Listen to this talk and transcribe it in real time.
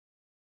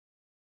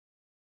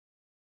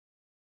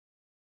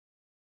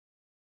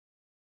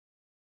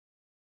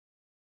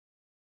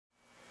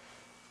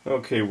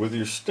Okay, with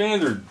your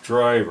standard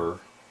driver,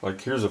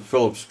 like here's a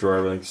Phillips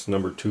driver, I think it's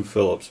number 2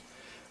 Phillips.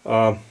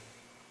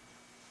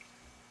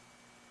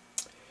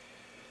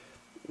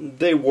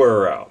 They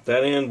wear out.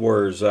 That end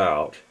wears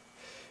out.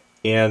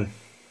 And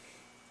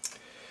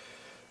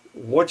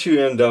what you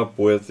end up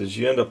with is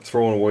you end up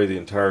throwing away the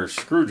entire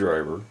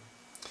screwdriver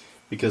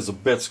because the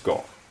bit's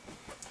gone.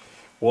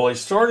 Well, they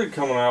started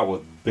coming out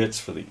with bits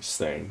for these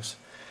things,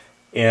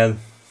 and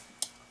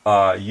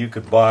you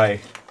could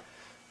buy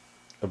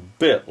a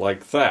bit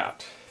like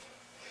that.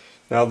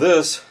 Now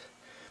this,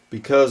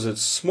 because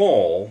it's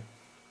small,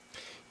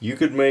 you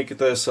could make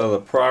this out of the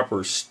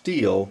proper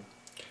steel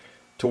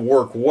to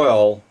work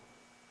well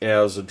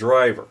as a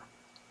driver.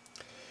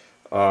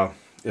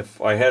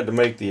 If I had to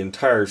make the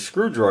entire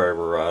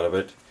screwdriver out of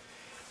it,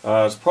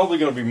 it's probably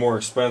going to be more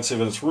expensive,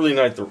 and it's really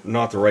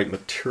not the right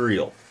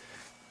material.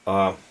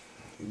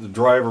 The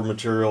driver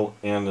material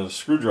and the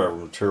screwdriver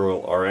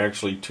material are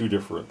actually two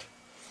different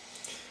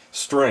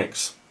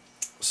strengths.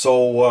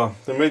 So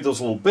they made those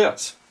little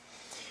bits.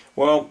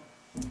 Well,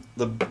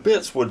 the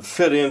bits would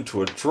fit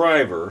into a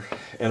driver,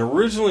 and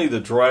originally the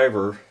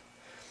driver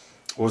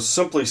was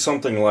simply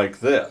something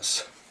like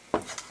this.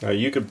 Now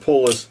you could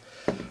pull this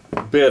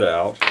bit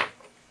out,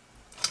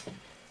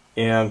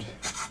 and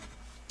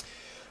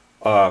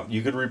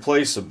you could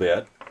replace a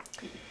bit.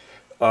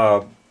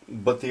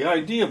 But the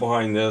idea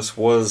behind this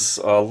was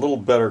a little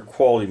better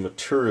quality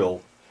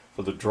material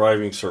for the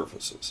driving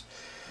surfaces.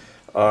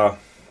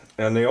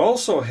 And they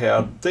also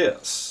had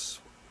this.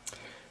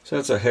 So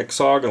that's a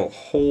hexagonal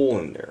hole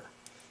in there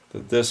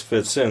that this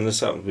fits in. This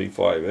happens to be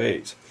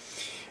 5/8.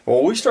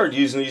 Well, we started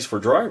using these for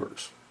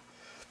drivers.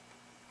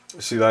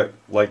 See that,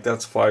 like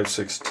that's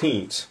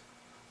 5/16,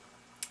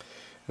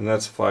 and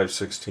that's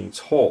 5/16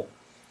 hole.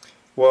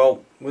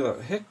 Well, we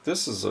thought, heck,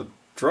 this is a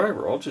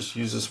driver. I'll just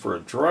use this for a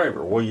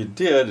driver. Well, you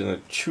did, and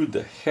it chewed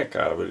the heck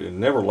out of it. It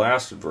never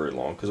lasted very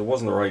long because it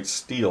wasn't the right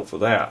steel for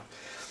that.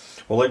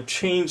 Well, they've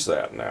changed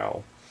that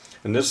now,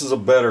 and this is a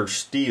better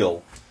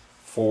steel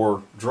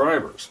for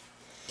drivers.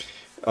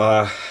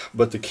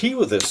 But the key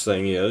with this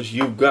thing is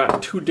you've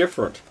got two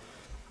different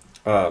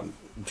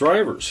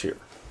drivers here.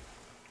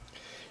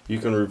 You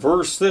can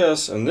reverse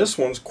this, and this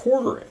one's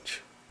 1/4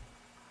 inch.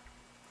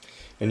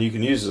 And you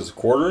can use it as a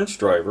 1/4 inch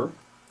driver,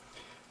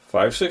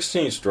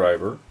 5/16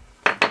 driver,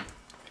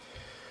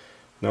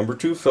 number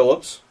 2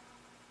 Phillips,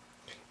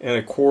 and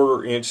a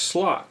 1/4 inch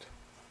slot.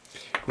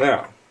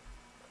 Now,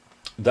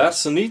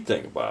 that's the neat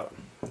thing about it.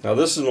 Now,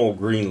 this is an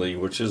old Greenlee,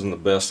 which isn't the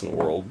best in the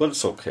world, but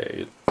it's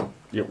okay.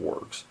 It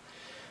works.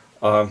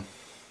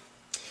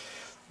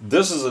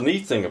 This is the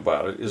neat thing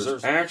about it, is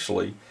there's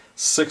actually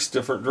 6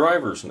 different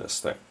drivers in this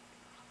thing.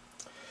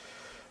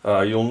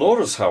 You'll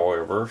notice,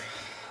 however,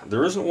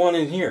 there isn't one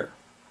in here.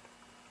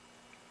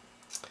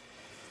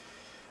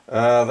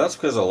 That's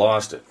because I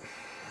lost it.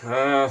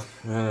 I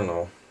don't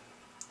know.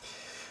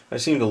 I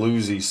seem to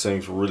lose these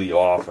things really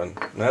often.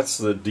 That's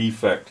the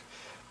defect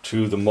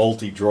to the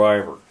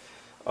multi-driver.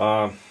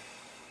 Probably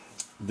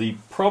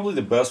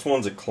the best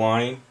one's at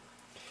Klein.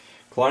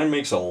 Klein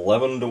makes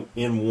 11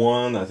 in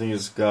 1. I think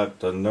it's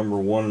got number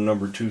 1 and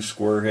number 2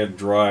 square head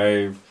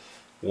drive,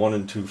 1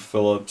 and 2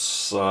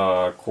 Phillips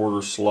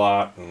 1/4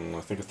 slot, and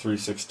I think a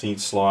 3/16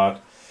 slot,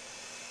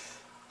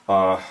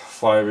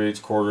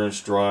 5/8 1/4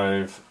 inch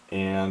drive,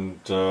 and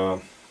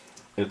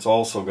it's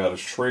also got a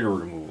Schrader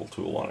removal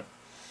tool on it.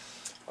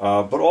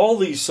 But all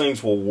these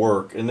things will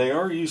work, and they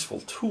are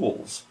useful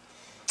tools.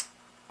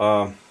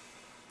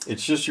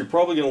 It's just you're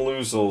probably going to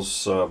lose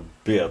those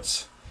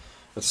bits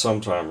at some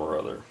time or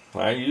other.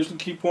 I usually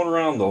keep one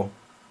around though,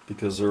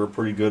 because they're a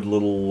pretty good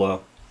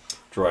little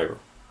driver.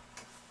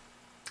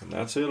 And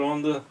that's it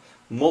on the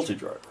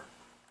multi-driver.